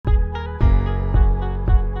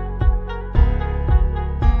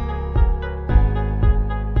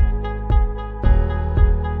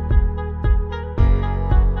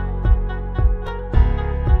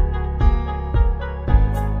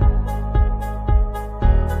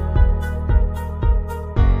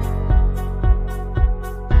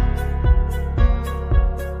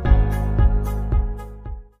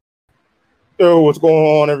Yo, what's going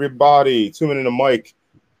on, everybody? 2 Minute a mic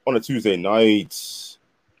on a Tuesday night.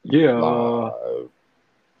 Yeah. Live.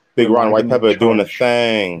 Big Ron White Pepper doing the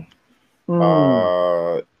thing.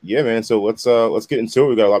 Yeah, man. So let's get into it.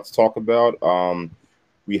 We got a lot to talk about. Pepper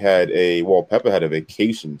had a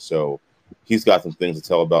vacation, so he's got some things to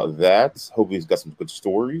tell about that. Hopefully, he's got some good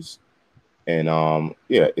stories. And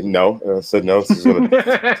said no. This is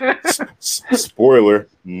gonna spoiler.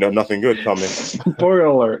 No, nothing good coming. Spoiler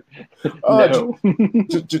alert. No.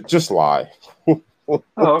 Just lie. Oh,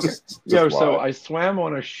 okay. Just So lie. I swam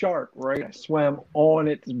on a shark, right? I swam on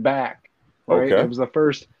its back, right? Okay. It was the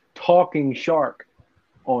first talking shark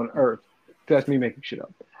on Earth. That's me making shit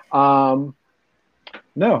up. So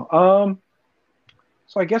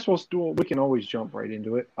I guess we can always jump right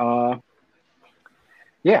into it.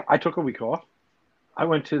 Yeah, I took a week off. I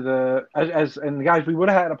went to and guys, we would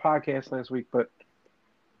have had a podcast last week, but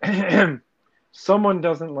someone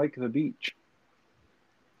doesn't like the beach.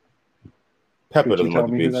 Pepper doesn't like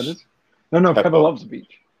the beach. Who that is? No, Pepper loves the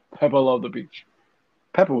beach. Pepper loved the beach.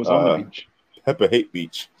 Pepper was on the beach. Pepper hate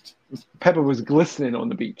beach. Pepper was glistening on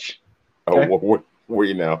the beach. Okay? Oh, where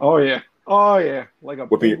you now? Oh yeah. Like a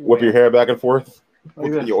whip your hair back and forth.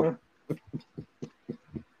 Like this, huh?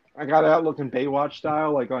 I got out looking Baywatch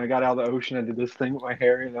style. Like when I got out of the ocean, I did this thing with my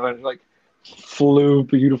hair, and then I like flew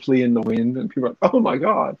beautifully in the wind. And people were like, "Oh my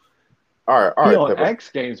god!" All right. On Pepper.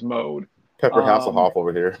 X Games mode. Pepper Hasselhoff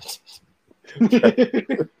over here.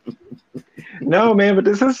 No, man, but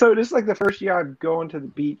this is like the first year I'm going to the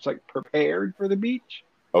beach, like prepared for the beach.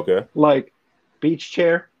 Okay. Like beach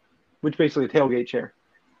chair, which basically a tailgate chair.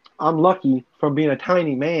 I'm lucky from being a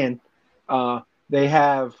tiny man. They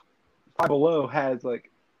have Five Below has like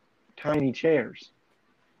tiny chairs.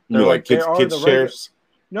 You like kids chairs?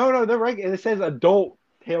 No, they're regular. It says adult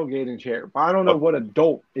tailgating chair, but I don't know what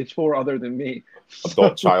adult it's for other than me.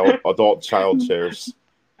 Adult child chairs.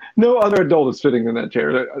 No other adult is sitting in that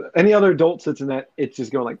chair. Any other adult sits in that, it's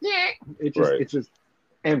just going like, yeah. It's just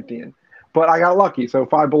emptying. But I got lucky. So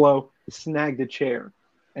Five Below snagged a chair.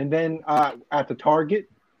 And then at the Target,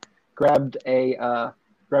 grabbed an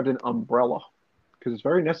umbrella. Because it's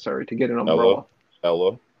very necessary to get an umbrella.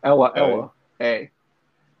 Ella.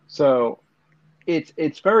 So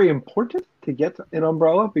it's very important to get an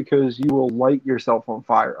umbrella because you will light yourself on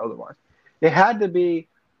fire otherwise. It had to be,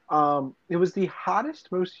 it was the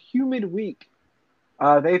hottest, most humid week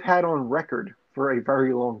they've had on record for a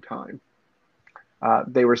very long time.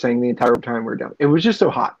 They were saying the entire time we were down. It was just so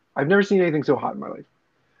hot. I've never seen anything so hot in my life.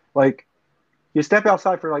 Like, you step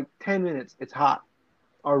outside for like 10 minutes, it's hot.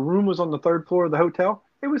 Our room was on the third floor of the hotel.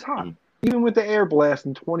 It was hot. Even with the air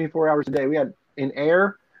blasting 24 hours a day. We had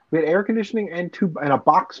air conditioning and a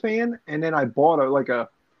box fan, and then I bought a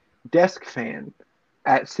desk fan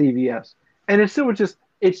at CVS. And it's still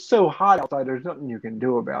it's so hot outside, there's nothing you can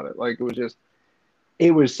do about it. Like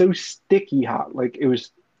it was so sticky hot. Like it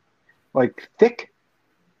was like thick.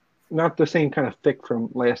 Not the same kind of thick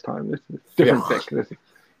from last time. This is different thick.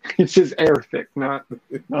 It's just air thick, not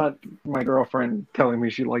my girlfriend telling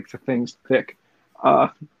me she likes the things thick.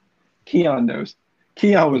 Keon knows.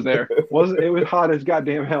 Keon was there. It was hot as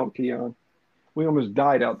goddamn hell, Keon. We almost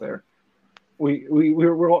died out there. We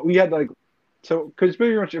had because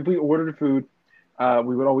pretty much if we ordered food,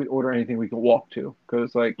 we would always order anything we could walk to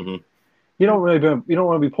because you don't want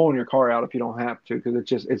to be pulling your car out if you don't have to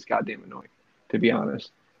because it's goddamn annoying, to be honest.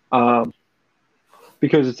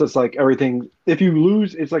 Because it's just like everything. If you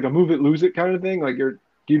lose, it's like a move it, lose it kind of thing. Like you're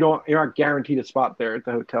not guaranteed a spot there at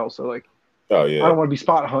the hotel. So like, oh yeah, I don't want to be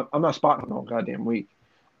spot hunt. I'm not spot hunting all goddamn week.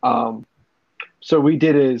 So we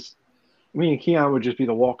did is me and Keon would just be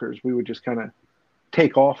the walkers. We would just kind of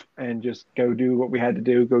take off and just go do what we had to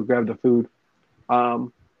do. Go grab the food.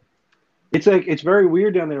 It's very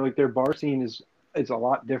weird down there. Like their bar scene is a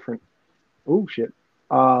lot different. Oh shit.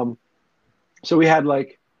 So we had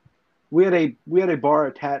a bar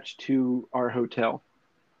attached to our hotel,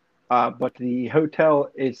 but the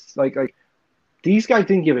hotel is like these guys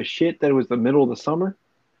didn't give a shit that it was the middle of the summer.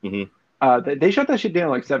 They shut that shit down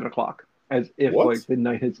like 7 o'clock, as if like the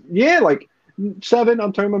night hits. Yeah, like 7.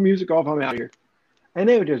 I'm turning my music off. I'm out of here, and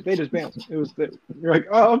they just bounce. You're like,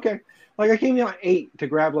 oh okay. Like I came in at 8 to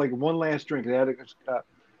grab like one last drink. They had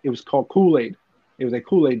it was called Kool-Aid. It was a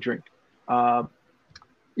Kool-Aid drink.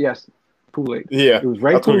 Yes, Kool-Aid. Yeah, it was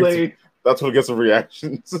red Kool-Aid. That's what gets some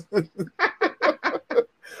reactions.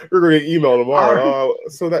 We're going to email tomorrow.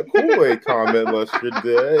 So that Kool-Aid comment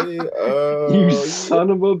yesterday. You son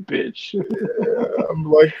of a bitch. Yeah,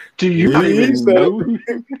 I'm like, do you not even know?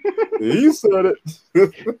 He said it.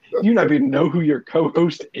 You not even know who your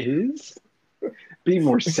co-host is? Be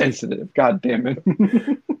more sensitive. God damn it.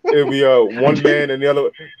 It'll be one man and the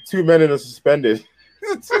other 2 men in a suspended.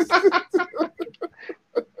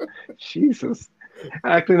 Jesus.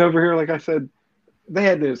 Acting over here, like I said, they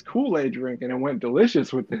had this Kool-Aid drink and it went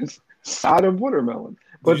delicious with this side of watermelon.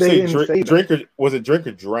 But they didn't say drink or was it drink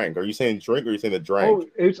or drank? Are you saying drink or are you saying the drank? Oh,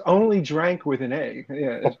 it's only drank with an A.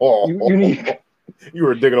 Yeah. You need. You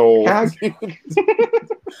were digging a hole. I'm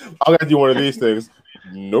gonna do one of these things.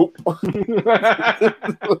 Nope.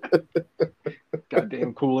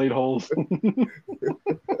 Goddamn Kool-Aid holes.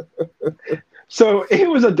 So it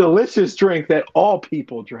was a delicious drink that all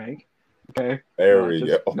people drank. Okay. There we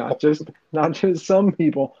go. Not just some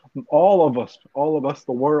people. All of us,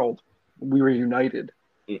 the world, we were united.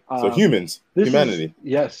 So humanity.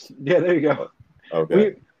 Yes. Yeah. There you go.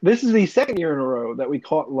 Okay. This is the second year in a row that we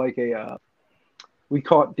caught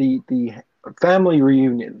the family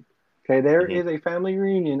reunion. Okay, there is a family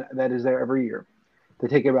reunion that is there every year. They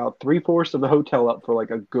take about 3/4 of the hotel up for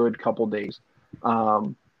like a good couple days.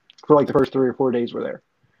 For like the first 3 or 4 days we're there.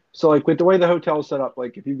 So like with the way the hotel is set up,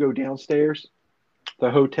 like if you go downstairs,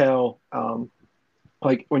 the hotel,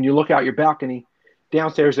 like when you look out your balcony,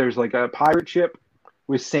 downstairs there's like a pirate ship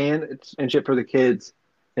with sand and shit for the kids.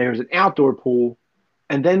 There's an outdoor pool,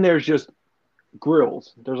 and then there's just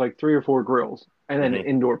grills. There's like 3 or 4 grills, and then an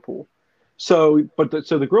indoor pool. So,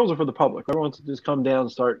 so the grills are for the public. Everyone wants to just come down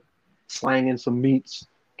and start slanging some meats,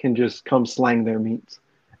 can just come slang their meats.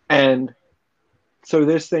 And so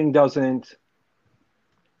this thing doesn't.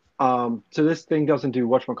 Do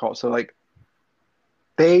whatchamacallit. So like,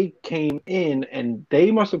 they came in and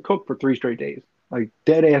they must have cooked for 3 straight days, like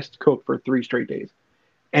dead ass cooked for 3 straight days,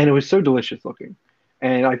 and it was so delicious looking.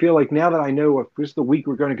 And I feel like now that I know if this is the week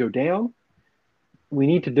we're going to go down, we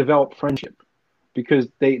need to develop friendship, because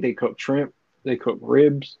they cook shrimp, they cook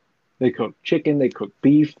ribs, they cook chicken, they cook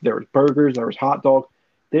beef. There was burgers, there was hot dogs.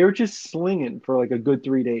 They were just slinging for like a good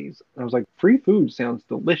 3 days. I was like, free food sounds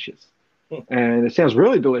delicious. And it sounds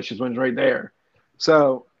really delicious when it's right there.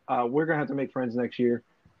 So we're going to have to make friends next year,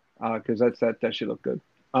 because that should look good.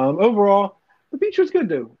 Overall, the beach was good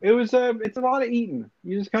though. It's a lot of eating.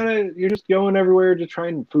 You're just going everywhere to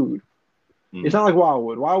trying food. It's not like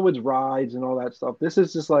Wildwood. Wildwood's rides and all that stuff. This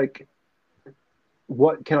is just like,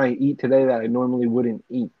 what can I eat today that I normally wouldn't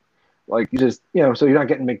eat? Like you just, so you're not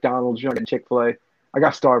getting McDonald's, you're not getting Chick-fil-A. I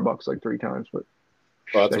got Starbucks like 3 times, but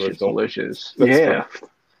that's just delicious. Yeah.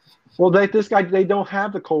 Well, they don't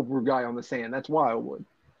have the cold brew guy on the sand. That's Wildwood.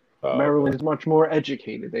 Maryland is much more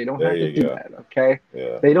educated. They don't have to do that, okay?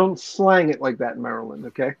 Yeah. They don't slang it like that in Maryland,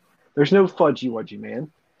 okay? There's no fudgy-wudgy,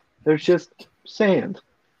 man. There's just sand.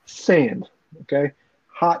 Sand, okay?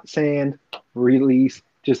 Hot sand, release,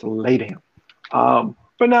 just lay down.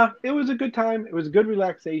 But no, it was a good time. It was a good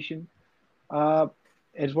relaxation.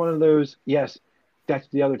 It's one of those, yes, that's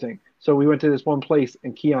the other thing. So we went to this one place,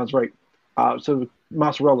 and Keon's right. So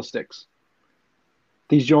mozzarella sticks.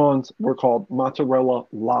 These Johns were called mozzarella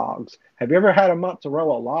logs. Have you ever had a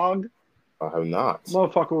mozzarella log? I have not.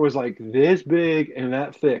 Motherfucker was like this big and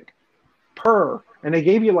that thick. And they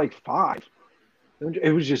gave you like 5.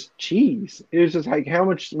 It was just cheese. It was just like, how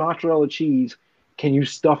much mozzarella cheese can you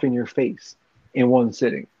stuff in your face in one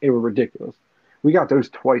sitting? It was ridiculous. We got those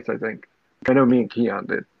twice, I think. I know me and Keon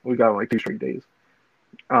did. We got them like 2 straight days.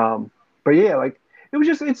 But yeah, like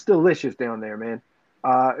it's delicious down there, man.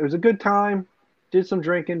 It was a good time. Did some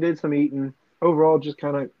drinking, did some eating. Overall, just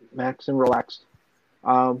kind of max and relaxed.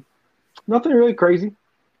 Nothing really crazy.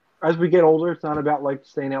 As we get older, it's not about like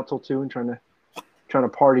staying out till 2 and trying to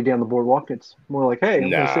party down the boardwalk. It's more like, hey, I'm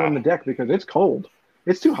going to sit on the deck because it's cold.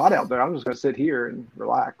 It's too hot out there. I'm just going to sit here and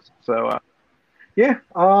relax. So, yeah,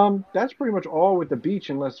 that's pretty much all with the beach,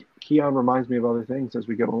 unless Keon reminds me of other things as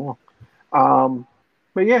we go along.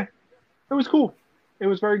 But yeah, it was cool. It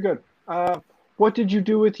was very good. What did you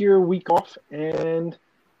do with your week off? And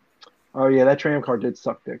oh yeah, that tram car did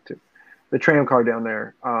suck dick too. The tram car down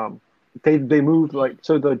there. They moved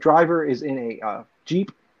so the driver is in a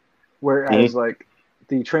Jeep, whereas like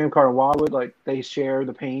the tram car in Wildwood, like they share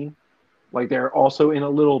the pain. Like they're also in a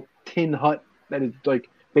little tin hut that is like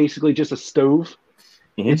basically just a stove.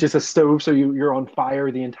 It's just a stove, so you're on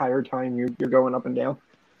fire the entire time you're going up and down.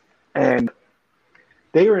 And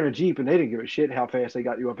they were in a Jeep, and they didn't give a shit how fast they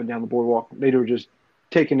got you up and down the boardwalk. They were just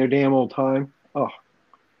taking their damn old time. Oh,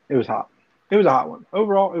 it was hot. It was a hot one.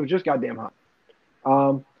 Overall, it was just goddamn hot.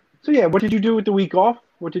 So yeah, what did you do with the week off?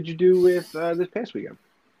 What did you do with this past weekend?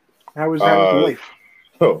 How was life?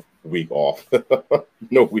 Oh, week off.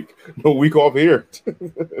 No week off here.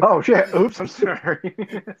 Oh shit! Oops, I'm sorry.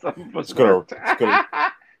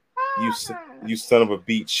 You son of a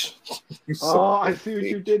beach. Oh, I see what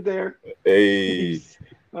you did there. Hey.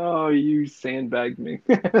 Oh, you sandbagged me.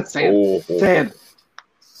 Sand. Oh. Sand.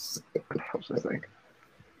 Helps this thing.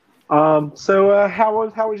 So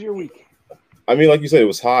how was your week? I mean, like you said, it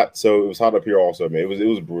was hot. So it was hot up here also. I mean, it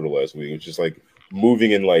was brutal last week. It was just like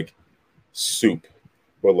moving in like soup,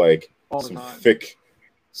 but like some thick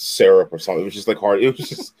syrup or something. It was just like hard. It was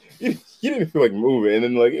just you didn't feel like moving, and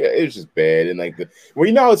then like it was just bad. And like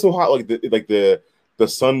you know how it's so hot, like the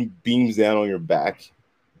sun beams down on your back.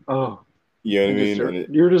 Oh, you know what I mean?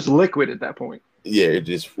 You're just liquid at that point. Yeah, it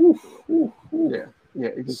just. Yeah.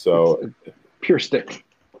 It's pure stick.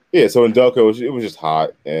 Yeah, so in Delco, it was just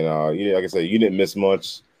hot, and like I said, you didn't miss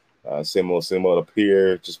much. Same old up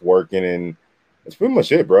here, just working, and that's pretty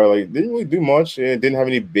much it, bro. Like, didn't really do much, and didn't have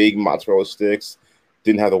any big mozzarella sticks.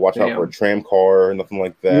 Didn't have to watch out for a tram car or nothing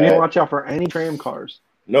like that. You didn't watch out for any tram cars.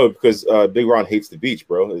 No, because Big Ron hates the beach,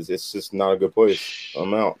 bro. It's just not a good place.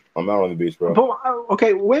 I'm out on the beach, bro. But,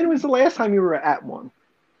 okay, when was the last time you were at one?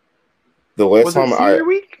 The last time Senior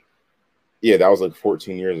week? Yeah, that was like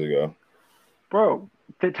 14 years ago. Bro,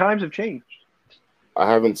 the times have changed. I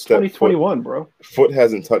haven't stepped 2021, bro. Foot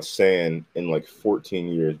hasn't touched sand in like 14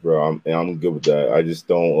 years, bro. I'm good with that. I just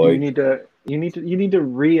don't like. You need to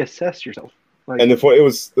reassess yourself. Like, and the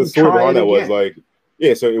story behind that was like,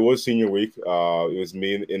 yeah. So it was senior week. It was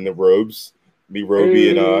me in the robes, me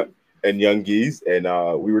Roby and Young Geese, and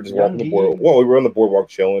we were just walking the board. Well, we were on the boardwalk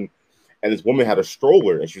chilling, and this woman had a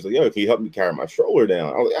stroller, and she was like, "Yo, can you help me carry my stroller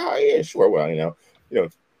down?" I was like, "Oh yeah, sure." Well, you know,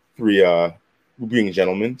 three being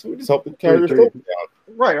gentlemen, so we just helped carry her stroller down.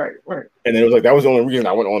 Right. And then it was like that was the only reason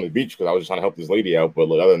I went on the beach, because I was just trying to help this lady out. But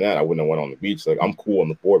like, other than that, I wouldn't have went on the beach. Like, I'm cool on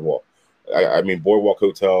the boardwalk. I mean, boardwalk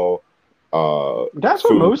hotel. That's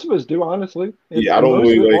food. What most of us do, honestly. Yeah, I don't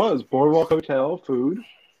really like. Was boardwalk hotel food.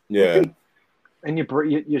 Yeah. And you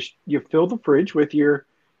fill the fridge with your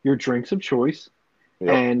drinks of choice,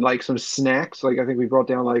 and like some snacks. Like I think we brought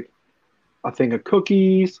down like a thing of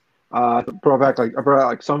cookies. I brought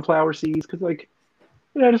out sunflower seeds, because like,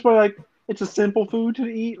 just by like, it's a simple food to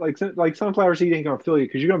eat. Like sunflower seed ain't gonna fill you,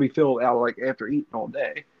 because you're gonna be filled out like after eating all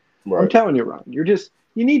day. Right. I'm telling you, Ron. You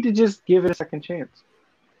need to just give it a second chance.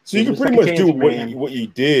 So you can pretty much do what you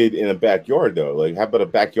did in a backyard, though. Like, how about a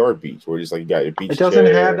backyard beach where just like you got your beach? It doesn't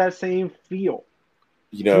have that same feel.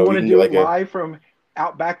 You want to do it live from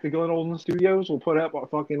out back the Glen Olden Studios? We'll put up a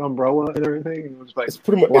fucking umbrella and everything. And it's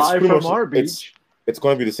pretty much live from our beach. It's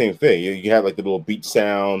going to be the same thing. You have like the little beach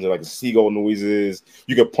sounds and like the seagull noises.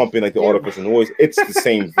 You can pump in like the artificial noise. It's the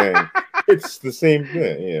same thing. It's the same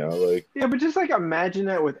thing, like. Yeah, but just like imagine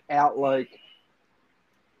that without the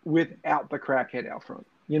crackhead out front.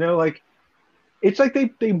 Like it's like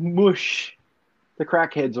they mush the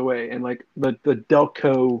crackheads away, and like the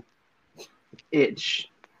Delco itch,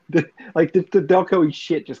 the Delco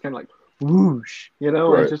shit just kind of like whoosh,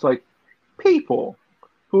 right. It's just like people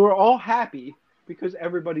who are all happy because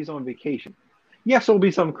everybody's on vacation. Yes, there'll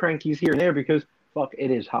be some crankies here and there because fuck,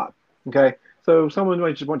 it is hot. Okay, so someone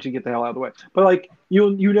might just want you to get the hell out of the way, but like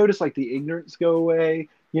you notice like the ignorance go away.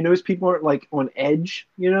 You notice people aren't like on edge.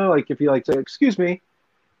 Like if you like say excuse me.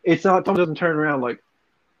 It's not, someone doesn't turn around like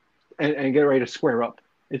and get ready to square up.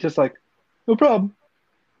 It's just like, no problem.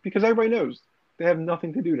 Because everybody knows they have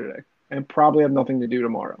nothing to do today and probably have nothing to do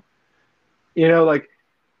tomorrow. Like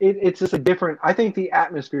it's just a different, I think the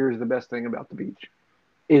atmosphere is the best thing about the beach.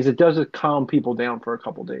 Is it does calm people down for a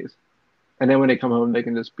couple days. And then when they come home, they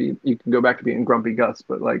can you can go back to being Grumpy Gus.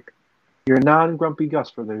 But like, you're not Grumpy Gus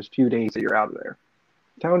for those few days that you're out of there.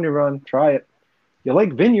 I'm telling you, Ron, try it. You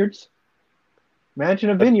like vineyards. Imagine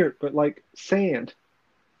a vineyard, but like sand.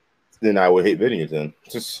 Then I would hate vineyards. Then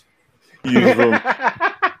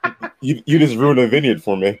you just ruined a vineyard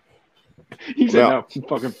for me. He said no,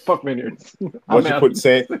 fuck vineyards. Once you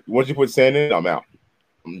put sand in, I'm out.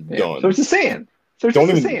 I'm done. So it's the sand.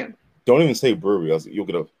 Sand. Don't even say brewery, else you'll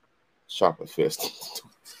get a chocolate fist.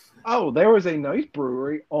 Oh, there was a nice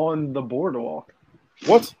brewery on the boardwalk.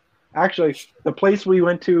 What? Actually, the place we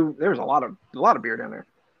went to, there was a lot of beer down there.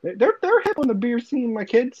 They're hip on the beer scene, my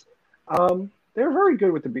kids. They're very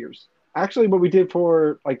good with the beers. Actually, what we did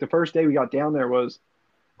for like the first day we got down there was,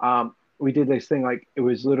 we did this thing like it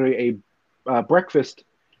was literally a breakfast,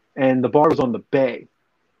 and the bar was on the bay.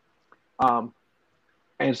 And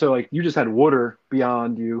so like you just had water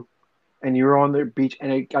beyond you, and you were on the beach,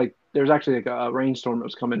 and there was actually like a rainstorm that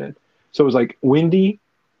was coming in, so it was like windy.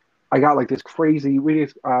 I got like this crazy. I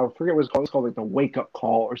forget what it's called. It's called like the wake up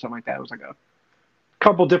call or something like that. It was like a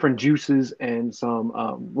couple different juices and some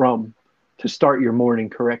rum to start your morning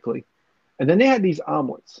correctly. And then they had these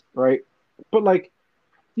omelets, right? But like,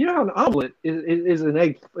 You know how an omelet is an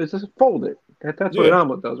egg. It's just folded. That's what an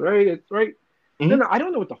omelet does, right? It's right. Mm-hmm. No, I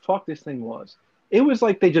don't know what the fuck this thing was. It was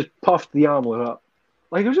like they just puffed the omelet up.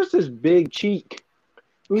 Like it was just this big cheek.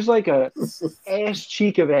 It was like a ass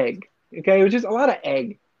cheek of egg. Okay, it was just a lot of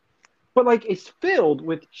egg, but like it's filled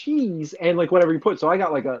with cheese and like whatever you put. So I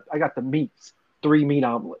got the meats, 3 meat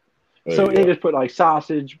omelet. So they just put like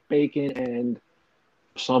sausage, bacon, and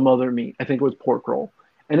some other meat. I think it was pork roll,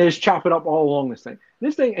 and they just chop it up all along this thing.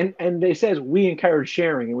 This thing, and they says we encourage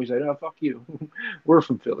sharing, and we say, oh fuck you, we're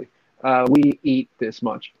from Philly, we eat this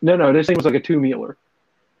much. No, this thing was like a 2-mealer,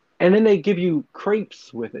 and then they give you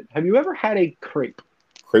crepes with it. Have you ever had a crepe?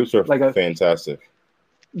 Crepes are like fantastic.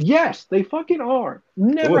 Yes, they fucking are.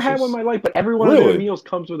 Never Delicious. had one in my life, but every one of their meals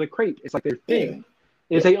comes with a crepe. It's like their thing.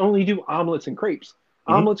 Is they only do omelets and crepes.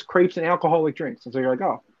 Mm-hmm. Omelets, crepes, and alcoholic drinks. And so you're like,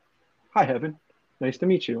 oh, hi, Heaven. Nice to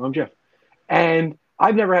meet you. I'm Jeff. And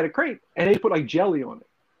I've never had a crepe. And they put like jelly on it.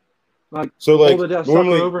 Like so, like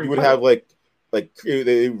normally you would have like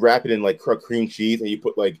they wrap it in like cream cheese, and you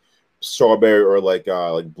put like strawberry or like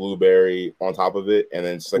blueberry on top of it, and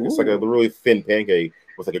then it's like a really thin pancake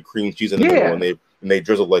with like a cream cheese in the middle, and they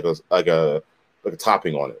drizzle like a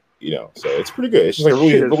topping on it, you know. So it's pretty good. It's just like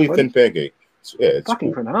a really thin pancake. It's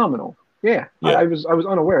fucking phenomenal. Yeah. I was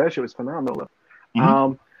unaware. That shit was phenomenal.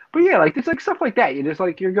 Mm-hmm. But yeah, like it's like stuff like that. You just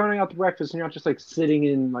like you're going out to breakfast and you're not just like sitting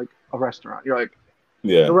in like a restaurant. You're like,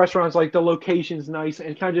 the restaurant's like the location's nice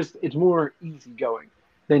and kind of just it's more easygoing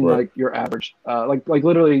than like your average. Like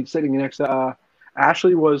literally sitting next to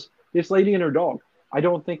Ashley was this lady and her dog. I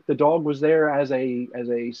don't think the dog was there as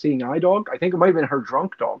a seeing eye dog. I think it might have been her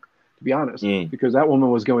drunk dog, to be honest, because that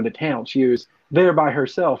woman was going to town. She was there by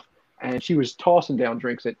herself, and she was tossing down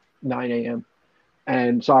drinks at 9 a.m.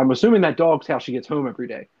 And so I'm assuming that dog's how she gets home every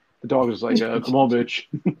day. The dog is like, come on, bitch.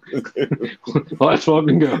 Let's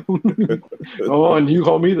fucking go. Come on, you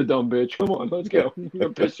call me the dumb bitch. Come on, let's go. You're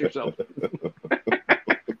going to piss yourself.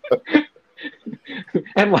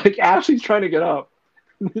 And like Ashley's trying to get up.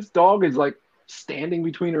 This dog is like standing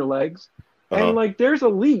between her legs. And like there's a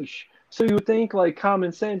leash. So you would think like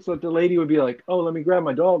common sense that the lady would be like, oh, let me grab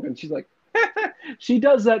my dog. And she's like, she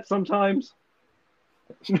does that sometimes.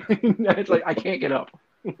 It's like, I can't get up.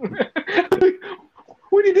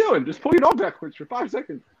 What are you doing? Just pull your dog backwards for 5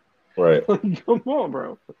 seconds. Right. Like, come on,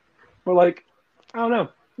 bro. But like, I don't know.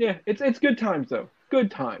 Yeah, it's good times though.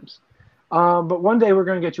 Good times. But one day we're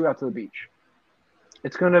gonna get you out to the beach.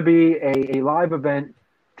 It's gonna be a live event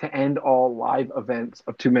to end all live events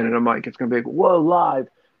of 2 Minute a Mic. It's gonna be like, whoa, live.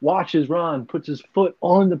 Watch as Ron puts his foot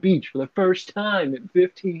on the beach for the first time in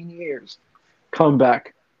 15 years. Come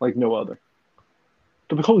back like no other.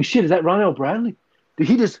 But like, holy shit, is that Ron L. Bradley? Did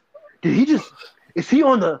he just is he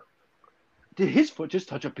on the did his foot just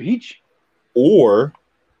touch a beach? Or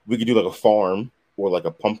we could do like a farm or like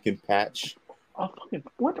a pumpkin patch. Oh fucking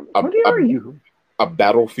what are you? A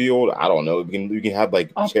battlefield. I don't know. We can have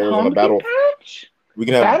like chairs on the patch? We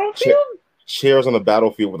can have chairs on the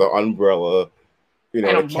battlefield with an umbrella, you know,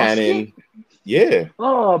 and a cannon. Yeah.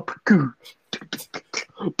 Oh,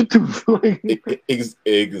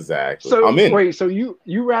 exactly. So I'm in. Wait, so you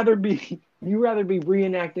rather be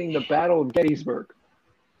reenacting the Battle of Gettysburg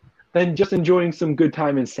than just enjoying some good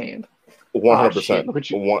time in sand?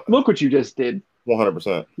 100%. Look what you just did.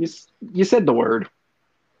 100%. You said the word.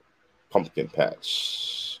 Pumpkin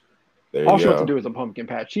patch. All she wants to do is a pumpkin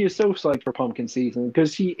patch. She is so psyched for pumpkin season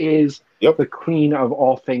because she is the queen of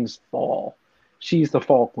all things fall. She's the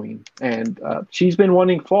fall queen, and she's been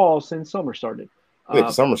wanting fall since summer started.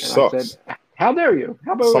 Summer sucks. Said, how dare you?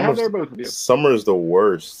 How dare both of you? Summer is the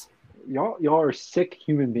worst. Y'all are sick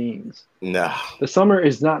human beings. Nah. The summer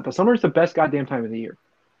is the best goddamn time of the year.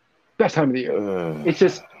 Best time of the year. It's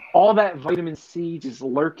just all that vitamin C just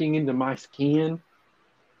lurking into my skin.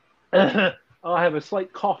 I have a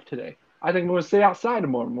slight cough today. I think I'm going to stay outside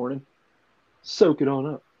tomorrow morning. Soak it on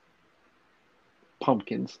up.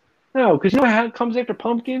 Pumpkins. No, because you know how it comes after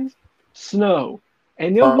pumpkins? Snow.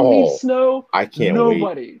 And you know who needs snow? I can't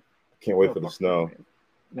Nobody. Wait. Can't wait for the snow.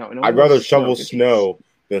 No, I'd rather shovel snow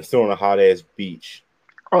than sit on a hot ass beach.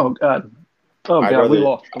 Oh God. Oh God, we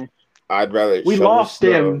lost him. I'd rather we lost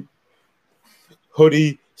him.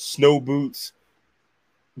 Hoodie, snow boots,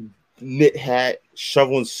 knit hat,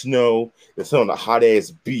 shoveling snow, than sit on a hot ass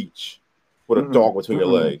beach with a dog between your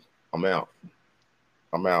legs. I'm out.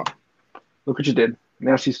 Look what you did.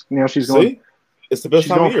 Now she's going. See? It's the best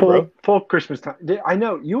time of year, bro. Full Christmas time. I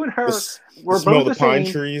know. You and her were both smell the pine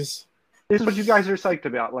same. Trees. This is what you guys are psyched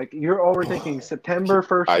about. Like, you're already thinking September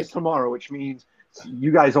 1st is tomorrow, which means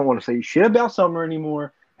you guys don't want to say shit about summer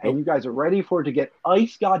anymore, and you guys are ready for it to get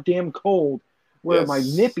ice goddamn cold where my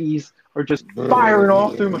nippies are just firing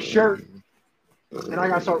off through my shirt, and I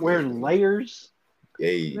gotta start wearing layers.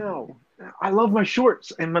 Hey. No, I love my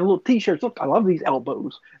shorts and my little t-shirts. Look, I love these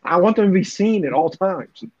elbows. I want them to be seen at all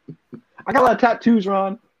times. I got a lot of tattoos,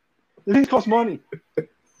 Ron. The things cost money.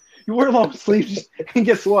 You wear long sleeves, and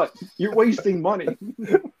guess what? You're wasting money.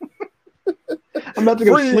 I'm about to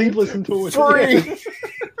go sleeveless until it's free.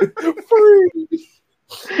 Free.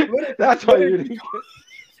 That's why you're gonna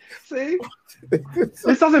see.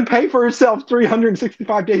 This doesn't pay for itself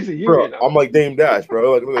 365 days a year. Bro, you know? I'm like Dame Dash,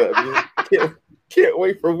 bro. Like, look at that. Can't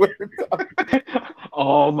wait for winter time.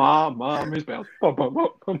 Oh, my mom is bad.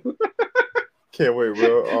 Can't wait,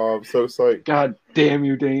 bro. So it's like, God damn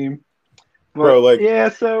you, Dame. But, bro, like, yeah.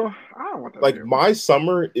 So I don't want that. Like my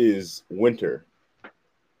summer is winter.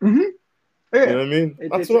 Mm-hmm. Yeah. You know what I mean?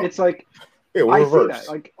 It's like we're I reversed. see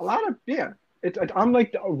that. Like a lot of I'm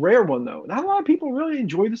like a rare one though. Not a lot of people really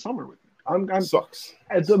enjoy the summer with me. I'm sucks.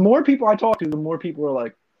 The more people I talk to, the more people are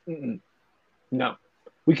like, no,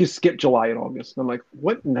 we could skip July and August. And I'm like,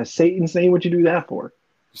 what in the Satan's name would you do that for?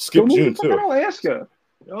 Skip June too. Alaska.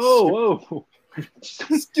 Oh,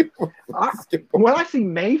 when I see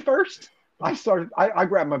May 1st, I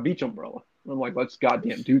grab my beach umbrella. I'm like, let's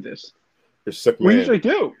goddamn do this. You're sick, man.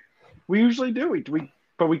 We usually do.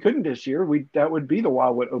 But we couldn't this year. That would be the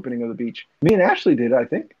Wildwood opening of the beach. Me and Ashley did, I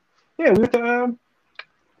think. Yeah,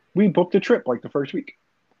 we booked a trip like the first week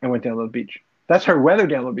and went down to the beach. That's her weather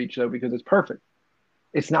down the beach though, because it's perfect.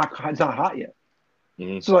 It's not hot yet.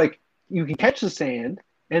 Mm-hmm. So like you can catch the sand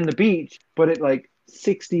and the beach, but at like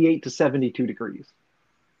 68 to 72 degrees.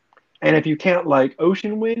 And if you count like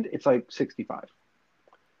ocean wind, it's like 65.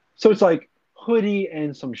 So it's like hoodie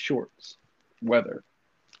and some shorts weather.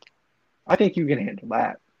 I think you can handle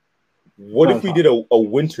that. What if we did a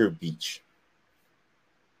winter beach?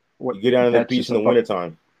 You get down to the beach in the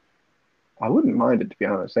wintertime. I wouldn't mind it, to be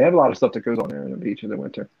honest. They have a lot of stuff that goes on there in the beach in the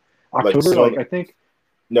winter. October, I think.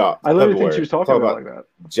 No, I literally think she was talking about like that.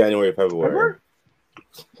 January, February.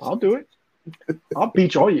 I'll do it. I'll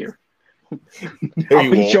beach all year. I'll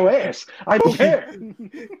beat your ass. I don't care.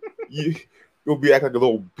 You'll be acting like a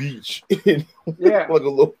little beach. Yeah. Like a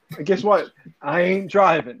little. And guess what? I ain't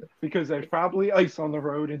driving because there's probably ice on the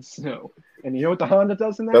road and snow. And you know what the Honda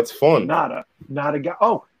does in that? That's fun. Not a guy.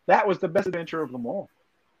 Oh, that was the best adventure of them all.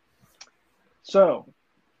 So,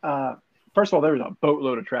 first of all, there was a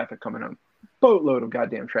boatload of traffic coming on. Boatload of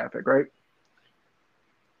goddamn traffic, right?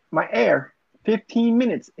 My Air, 15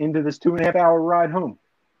 minutes into this 2.5-hour ride home,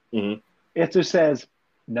 it just says,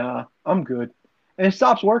 nah, I'm good. And it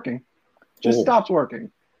stops working. Just stops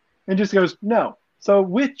working. And just goes, no. So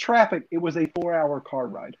with traffic, it was a 4-hour car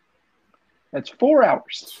ride. That's 4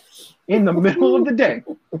 hours in the middle of the day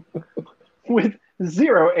with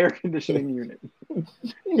 0 air conditioning unit.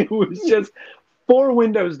 It was just 4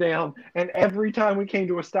 windows down, and every time we came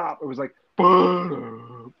to a stop, it was like,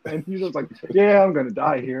 boom. And he was like, yeah, I'm going to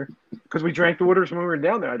die here. Because we drank the water when we were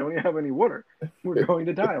down there. I don't even have any water. We're going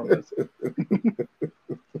to die on this.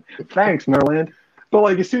 Thanks, Maryland. But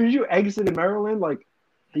like as soon as you exited Maryland, like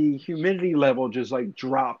the humidity level just like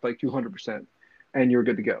dropped like 200%, and you're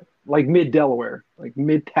good to go. Like mid Delaware, like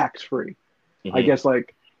mid tax free. I guess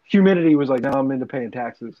like humidity was like, no, I'm into paying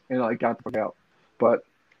taxes, and like got the fuck out. But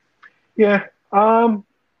yeah,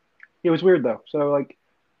 it was weird though. So like,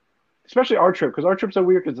 especially our trip, because our trip's so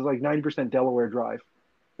weird because it's like 90% Delaware drive,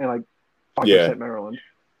 and like 5% Maryland.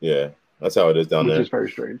 Yeah, that's how it is down there. Which is very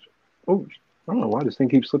strange. Oh, I don't know why this thing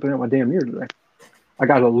keeps slipping out my damn ear today. I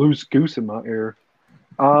got a loose goose in my ear.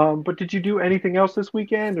 But did you do anything else this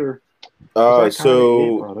weekend, or? Well,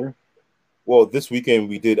 this weekend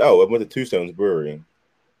we did. I went to Two Stones Brewery.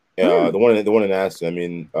 The one in Aston. I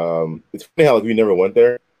mean, it's funny how like we never went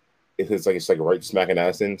there. It's like right smack in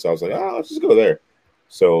Aston. So I was like, let's just go there.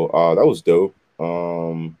 So that was dope.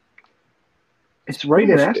 It's right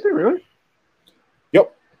in Aston, really?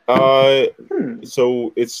 Yep.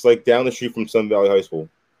 So it's like down the street from Sun Valley High School.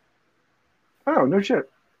 Oh, no shit.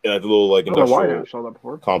 Yeah, the little like industrial saw that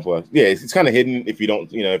before. Complex. Yeah, it's kind of hidden if you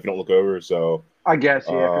don't look over. So I guess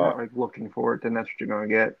if you're not like looking for it, then that's what you're gonna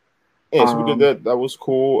get. Yeah, so we did that. That was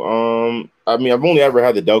cool. I mean, I've only ever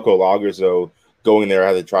had the Delco Lager, so going there, I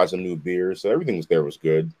had to try some new beers. So everything was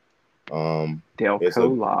good.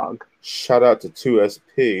 Delco Log. Shout out to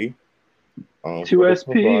 2SP.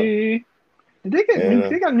 2SP. Did they get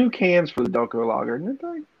they got new cans for the Delco Lager, didn't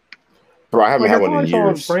they? Bro, I haven't had one in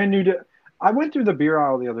years. Brand new. I went through the beer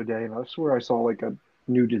aisle the other day, and I swear I saw like a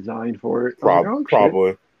new design for it.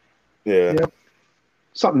 Probably. Yeah. Yep.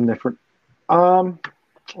 Something different. Well,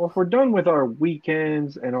 if we're done with our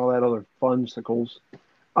weekends and all that other fun sickles,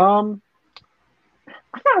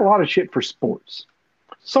 I got a lot of shit for sports.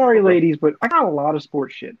 Sorry, ladies, but I got a lot of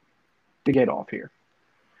sports shit to get off here.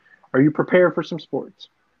 Are you prepared for some sports?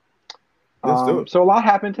 Let's do it. So a lot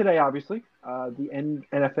happened today, obviously. The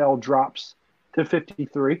NFL drops to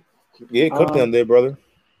 53. Yeah, cut down there, brother.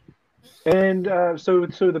 And so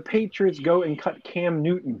the Patriots go and cut Cam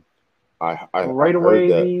Newton. I right heard away,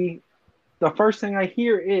 that. the first thing I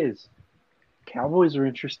hear is Cowboys are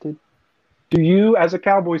interested. Do you, as a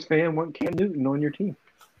Cowboys fan, want Cam Newton on your team?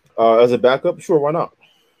 As a backup, sure, why not?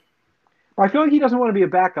 I feel like he doesn't want to be a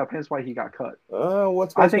backup, hence why he got cut.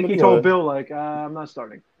 I think he told Bill, like, I'm not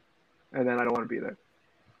starting. And then I don't want to be there.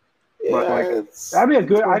 Yeah, but like, that'd be a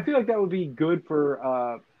good. I feel like that would be good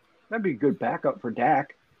for. That'd be a good backup for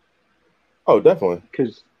Dak. Oh, definitely.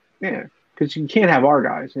 Because you can't have our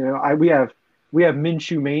guys. You know, we have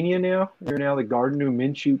Minshew mania now. They're now the Gardner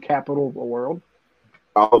Minshew capital of the world.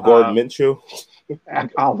 Olive Garden Minshew.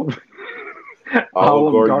 Olive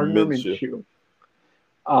Gardner Minshew.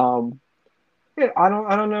 Yeah, I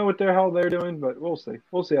don't know what the hell they're doing, but we'll see.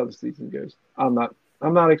 We'll see how the season goes. I'm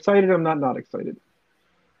not excited. I'm not excited.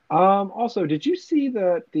 Also, did you see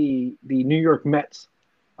that the New York Mets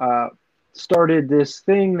started this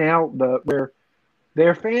thing now where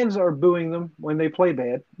their fans are booing them when they play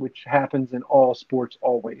bad, which happens in all sports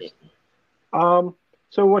always. So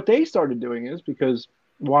what they started doing is, because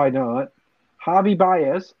why not? Javi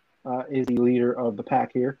Baez is the leader of the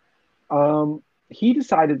pack here. He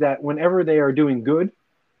decided that whenever they are doing good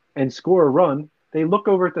and score a run, they look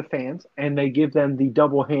over at the fans and they give them the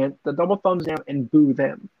double thumbs down and boo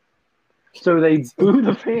them. So they boo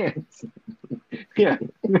the fans. Yeah.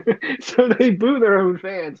 So they boo their own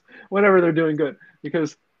fans whenever they're doing good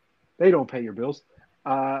because they don't pay your bills.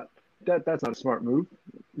 That's not a smart move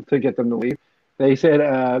to get them to leave. They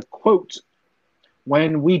said, quote,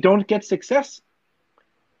 when we don't get success,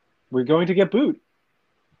 we're going to get booed.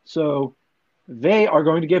 So they are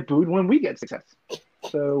going to get booed when we get success.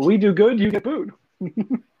 So we do good, you get booed.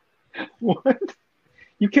 What?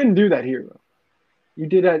 You couldn't do that here, though. You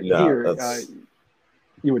did that here,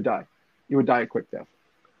 you would die. You would die a quick death.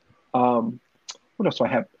 What else do I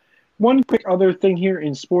have? One quick other thing here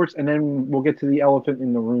in sports, and then we'll get to the elephant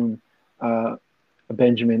in the room,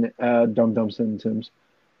 Benjamin Dum Sims.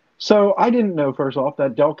 So I didn't know, first off,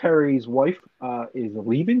 that Del Curry's wife is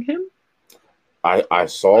leaving him. I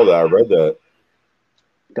saw that. I read that.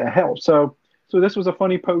 The hell? So this was a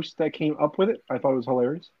funny post that came up with it. I thought it was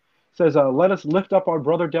hilarious. It says, let us lift up our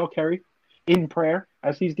brother Del Curry in prayer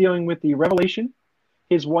as he's dealing with the revelation.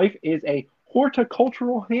 His wife is a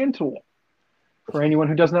horticultural hand tool. For anyone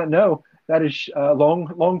who does not know, that is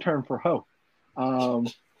long term for hoe.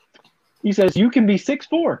 He says, you can be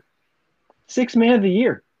 6'4", 6 man of the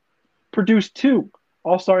year, produce 2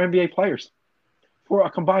 all-star NBA players for a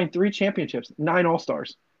combined 3 championships, 9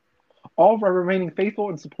 all-stars, all while remaining faithful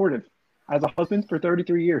and supportive as a husband for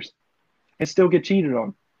 33 years and still get cheated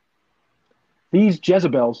on. These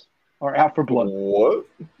Jezebels are out for blood. What?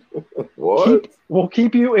 What? We'll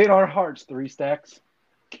keep you in our hearts, 3 stacks.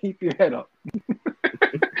 Keep your head up.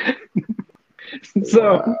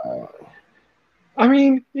 So, wow. I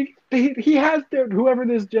mean, he has whoever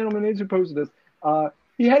this gentleman is who posted this,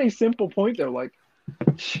 he had a simple point, though. Like,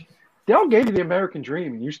 Del gave you the American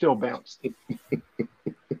dream, and you still bounced.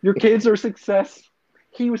 Your kids are a success.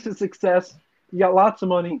 He was a success. You got lots of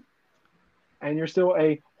money, and you're still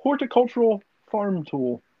a horticultural farm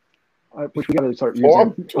tool, which we got to start using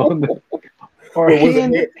on the, or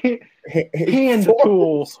hand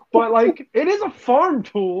tool. But like, it is a farm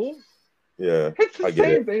tool. Yeah, it's the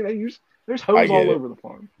same thing. They use. There's hose all over the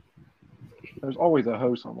farm. There's always a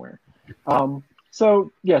hose somewhere.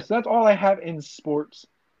 So yes, that's all I have in sports.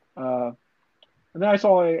 And then I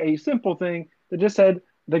saw a simple thing that just said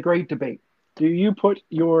the great debate. Do you put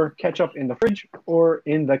your ketchup in the fridge or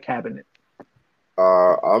in the cabinet?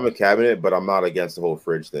 I'm a cabinet, but I'm not against the whole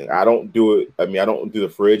fridge thing. I don't do it. I mean, I don't do the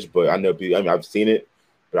fridge, but I know people. I mean, I've seen it,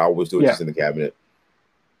 but I always do it just in the cabinet.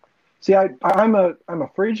 See, I'm a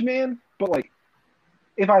fridge man, but like,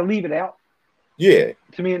 if I leave it out, to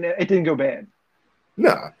me it didn't go bad.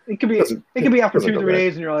 Nah, it could be after 2-3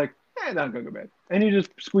 days, and you're like, not gonna go bad, and you just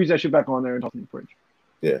squeeze that shit back on there and toss it in the fridge.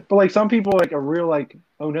 Yeah. But like some people like are real like,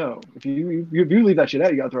 oh no, if you leave that shit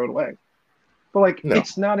out, you gotta throw it away. But like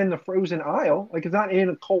it's not in the frozen aisle, like it's not in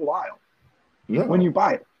a cold aisle when you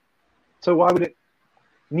buy it. So why would it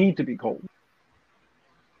need to be cold?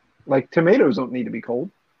 Like tomatoes don't need to be cold.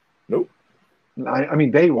 Nope. I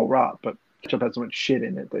mean they will rot, but ketchup has so much shit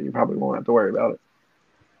in it that you probably won't have to worry about it.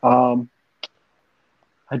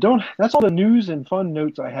 That's all the news and fun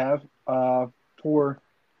notes I have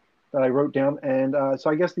that I wrote down. And so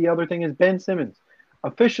I guess the other thing is Ben Simmons.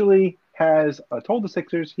 officially has told the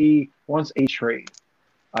Sixers he wants a trade.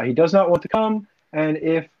 He does not want to come, and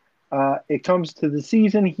if it comes to the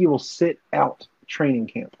season, he will sit out training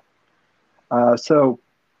camp. So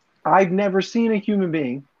I've never seen a human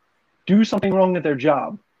being do something wrong at their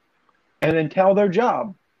job and then tell their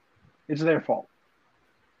job it's their fault.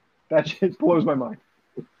 That shit blows my mind.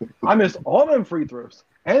 I missed all them free throws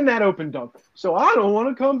and that open dunk, so I don't want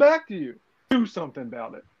to come back to you. Do something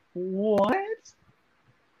about it. What?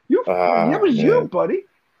 That was you, buddy.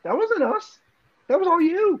 That wasn't us. That was all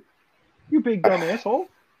you. You big dumb asshole.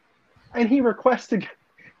 And he requests to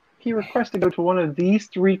go to one of these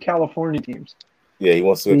 3 California teams. Yeah, he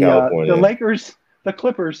wants to go to California. The Lakers, the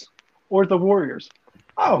Clippers, or the Warriors.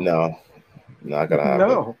 Oh. No. Not going to happen.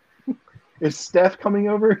 No. Is Steph coming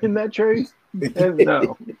over in that trade?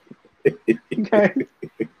 No. Okay.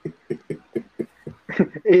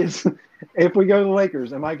 If we go to the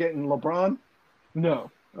Lakers, am I getting LeBron?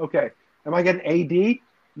 No. Okay. Am I getting AD?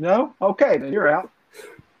 No? Okay, then you're out.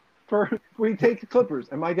 If we take the Clippers,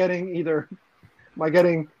 am I getting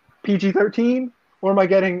PG-13 or am I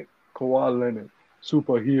getting Kawhi Leonard,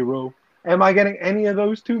 superhero? Am I getting any of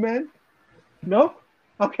those 2 men? No?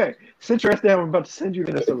 Okay. Sit your ass down. I'm about to send you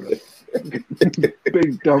to Minnesota.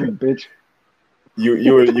 Big dumb bitch.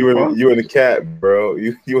 You and the cat, bro.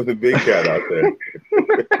 You and the big cat out there.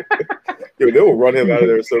 Dude, they will run him out of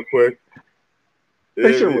there so quick.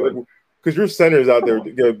 They sure would. Because your center's out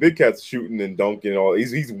there, big cat's shooting and dunking and all.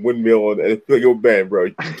 He's windmilling, and it's like, yo, Ben, bro,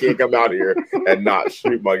 you can't come out here and not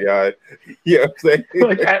shoot, my guy. You know what I'm saying?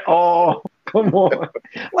 Like at all. Come on.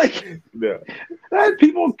 Like, yeah.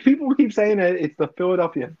 People keep saying that it's the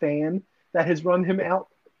Philadelphia fan that has run him out,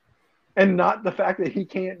 and not the fact that he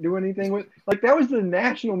can't do anything with. Like, that was the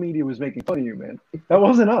national media was making fun of you, man. That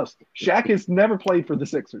wasn't us. Shaq has never played for the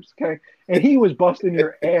Sixers, okay? And he was busting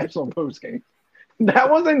your ass on postgame.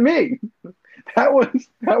 That wasn't me. That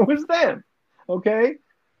was them, okay?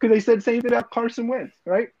 Because they said the same thing about Carson Wentz,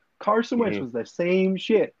 right? Carson Wentz was the same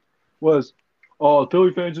shit.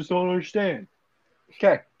 Philly fans just don't understand.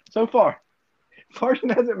 Okay, so far, Carson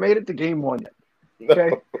hasn't made it to game 1 yet.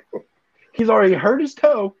 Okay, he's already hurt his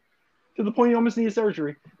toe to the point he almost needed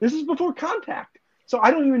surgery. This is before contact, so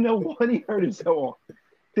I don't even know what he hurt his toe on.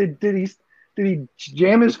 Did he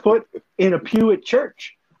jam his foot in a pew at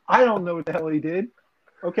church? I don't know what the hell he did.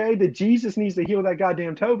 Okay, the Jesus needs to heal that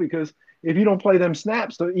goddamn toe, because if you don't play them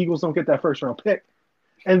snaps, the Eagles don't get that first round pick.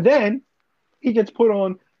 And then he gets put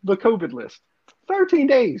on the COVID list 13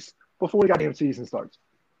 days before the goddamn season starts.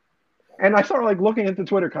 And I started looking at the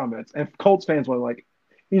Twitter comments, and Colts fans were like,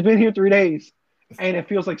 he's been here 3 days and it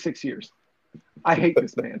feels like 6 years. I hate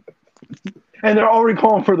this man. And they're already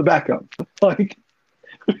calling for the backup.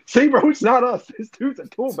 See, bro, it's not us. This dude's a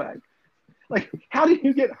tool bag. How did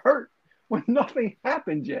you get hurt when nothing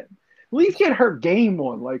happened yet? At least get hurt game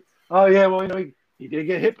 1. Oh, yeah, well, he did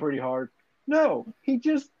get hit pretty hard. No, he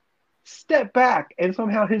just stepped back and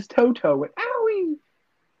somehow his toe went, owie!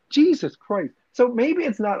 Jesus Christ. So maybe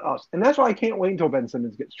it's not us. And that's why I can't wait until Ben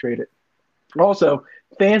Simmons gets traded. Also,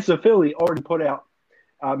 fans of Philly already put out,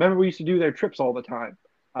 remember we used to do their trips all the time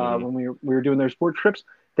when we were doing their sports trips?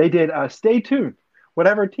 They did stay tuned.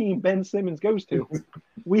 Whatever team Ben Simmons goes to,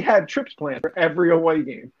 we had trips planned for every away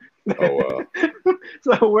game. Oh, wow.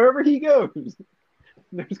 So wherever he goes,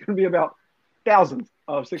 there's going to be about thousands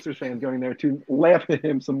of Sixers fans going there to laugh at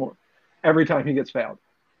him some more every time he gets fouled.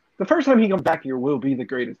 The first time he comes back here will be the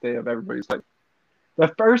greatest day of everybody's life.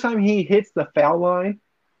 The first time he hits the foul line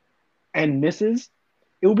and misses,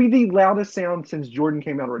 it will be the loudest sound since Jordan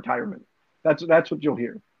came out of retirement. That's what you'll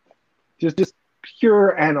hear. Just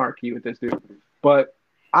pure anarchy with this dude. But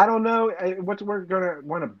I don't know what we're going to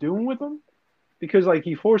wind up doing with him, because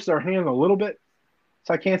he forced our hand a little bit.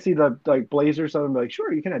 So I can't see the Blazers. So I'm like,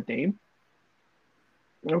 sure, you can have Dame.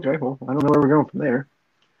 Okay, well, I don't know where we're going from there.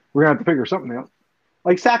 We're going to have to figure something out.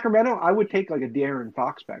 Sacramento, I would take a De'Aaron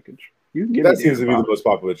Fox package. You can give that seems to be the most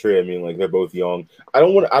popular trade. I mean, they're both young. I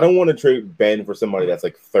don't want to trade Ben for somebody that's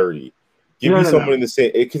 30. Give me someone in the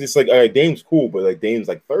same, because it's Dame's cool, but Dame's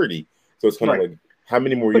 30. So it's kind of how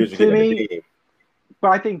many more years you get in Dame? But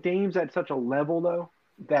I think Dame's at such a level though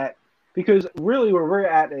that, because really where we're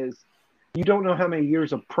at is you don't know how many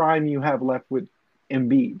years of prime you have left with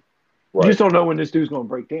Embiid. Right. You just don't know when this dude's going to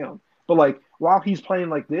break down. But while he's playing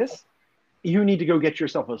like this, you need to go get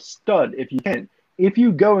yourself a stud if you can. If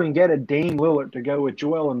you go and get a Dame Lillard to go with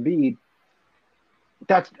Joel Embiid,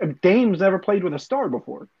 Dame's never played with a star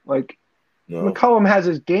before. No. McCollum has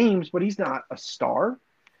his games, but he's not a star.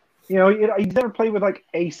 He's never played with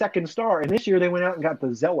a second star. And this year they went out and got the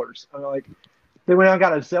Zellers. They went out and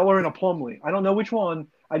got a Zeller and a Plumlee. I don't know which one.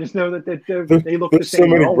 I just know that they look the There's same. so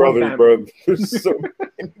many They're all one brothers, family. bro. There's so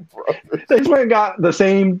many brothers. They just went and got the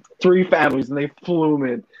same 3 families and they flew them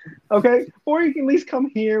in. Okay? Or you can at least come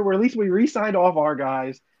here where at least we re-signed off our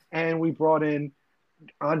guys and we brought in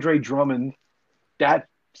Andre Drummond. That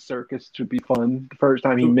circus should be fun. The first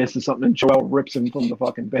time he misses something and Joel rips him from the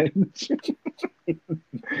fucking bench.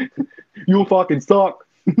 You fucking suck.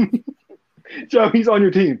 Joe, he's on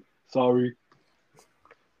your team. Sorry.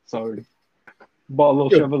 Bottle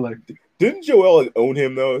Chevrolet. Didn't Joel own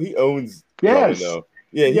him though? He owns Drummond though.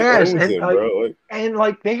 Yeah, he owns him, bro.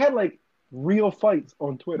 And they had real fights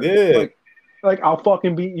on Twitter. Yeah. Like I'll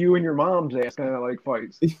fucking beat you and your mom's ass kind of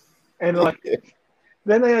fights. And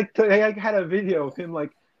then they had a video of him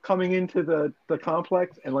coming into the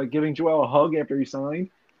complex and giving Joel a hug after he signed.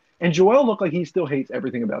 And Joel looked like he still hates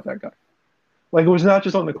everything about that guy. It was not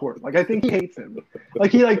just on the court. I think he hates him.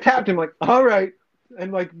 He tapped him all right.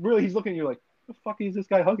 And really he's looking at you what the fuck is this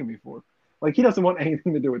guy hugging me for? He doesn't want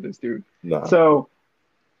anything to do with this dude. Nah. So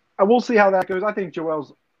I will see how that goes. I think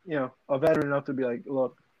Joel's, a veteran enough to be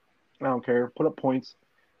look, I don't care. Put up points.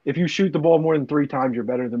 If you shoot the ball more than 3 times, you're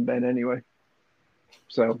better than Ben anyway.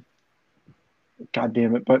 So, God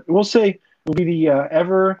damn it. But we'll see. We'll be the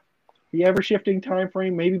ever shifting time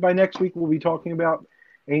frame. Maybe by next week we'll be talking about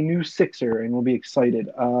a new Sixer and we'll be excited.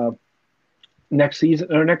 Next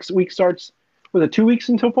week starts. Was it 2 weeks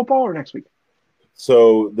until football or next week?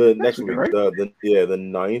 So the next week, right? the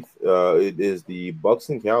 9th, it is the Bucks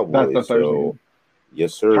and Cowboys. That's the Thursday. So,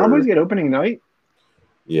 yes, sir. Cowboys get opening night.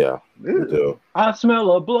 Yeah, they do. I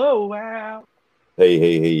smell a blowout.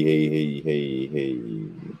 Hey.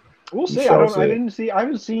 We'll see. I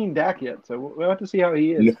haven't seen Dak yet, so we'll have to see how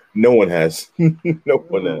he is. No one has. No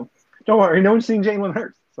one has. Don't worry, no one's seen Jalen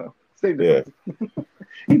Hurts, so stay there. Yeah.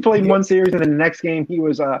 He played one series, and then the next game he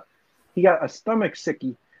got a stomach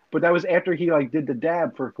sickie, but that was after he did the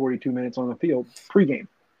dab for 42 minutes on the field pregame.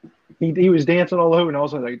 He was dancing all over, and I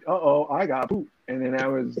was like, "Uh-oh, I got poop," and then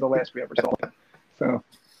that was the last we ever saw. So,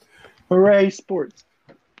 hooray, sports!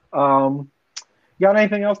 Got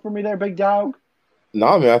anything else for me there, big dog?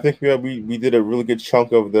 No, man. I think we did a really good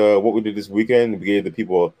chunk of what we did this weekend. We gave the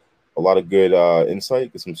people a lot of good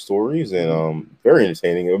insight, some stories, and very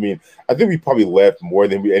entertaining. I mean, I think we probably laughed more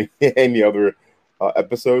than any other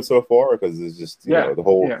episode so far because it's just the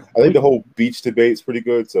whole. Yeah. I think the whole beach debate is pretty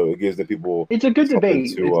good, so it gives the people. It's a good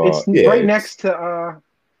debate. It's right next to.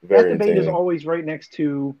 That debate is always right next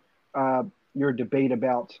to your debate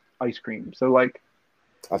about ice cream. So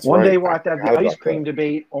one day we'll have to have the ice cream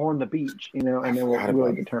debate on the beach, and then we'll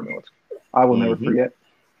really determine what's. I will never forget.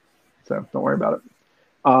 So don't worry about it.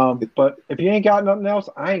 But if you ain't got nothing else,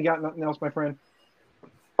 I ain't got nothing else, my friend.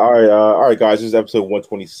 All right, guys. This is episode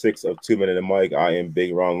 126 of 2 Minute and Mike. I am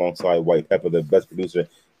Big Ron alongside White Pepper, the best producer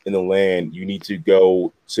in the land. You need to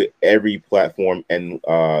go to every platform and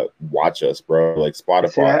watch us, bro. Like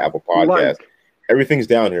Spotify, Apple Podcasts. Everything's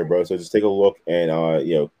down here, bro. So just take a look and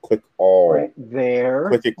click all right there.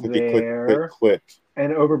 Click.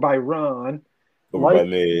 And over by Ron. Over by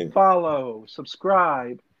me. Follow,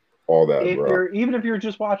 subscribe. All that, bro. Even if you're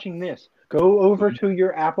just watching this, go over to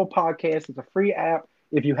your Apple Podcast. It's a free app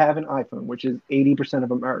if you have an iPhone, which is 80%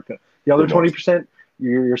 of America. The other 20%,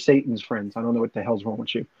 you're Satan's friends. I don't know what the hell's wrong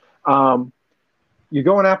with you. You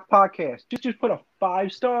go on Apple Podcast. Just put a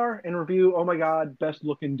 5-star and review. Oh my God, best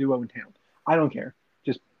looking duo in town. I don't care.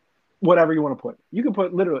 Just whatever you want to put. You can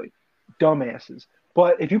put literally dumbasses.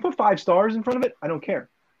 But if you put 5 stars in front of it, I don't care.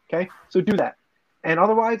 Okay? So do that. And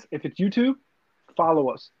otherwise, if it's YouTube, follow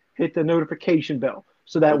us. Hit the notification bell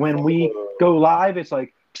so that when we go live, it's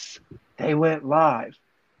like, psst, they went live.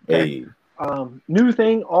 Okay? Hey. New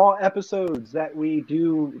thing, all episodes that we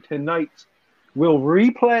do tonight will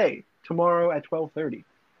replay tomorrow at 12:30.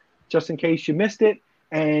 Just in case you missed it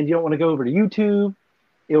and you don't want to go over to YouTube,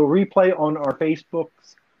 it'll replay on our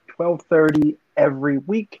Facebooks 12:30 every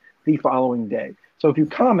week the following day. So if you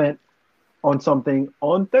comment on something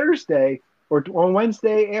on Thursday or on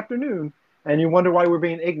Wednesday afternoon and you wonder why we're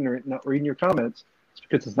being ignorant, not reading your comments, it's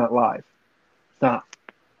because it's not live. It's not.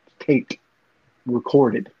 It's taped,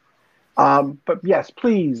 recorded. But yes,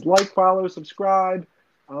 please follow, subscribe.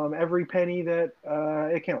 Every penny that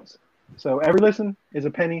it counts. So every listen is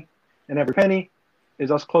a penny, and every penny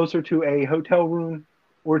is us closer to a hotel room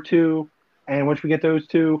or 2. And once we get those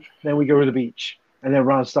 2, then we go to the beach and then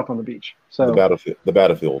run stuff on the beach. So the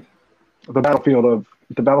battlefield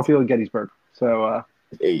of Gettysburg. So,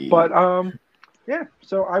 yeah.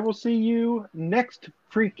 So I will see you next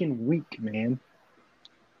freaking week, man.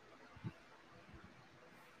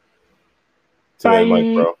 Bye,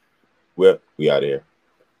 Mike, bro. We out of here.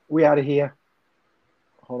 We out of here.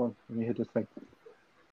 Hold on. Let me hit this thing.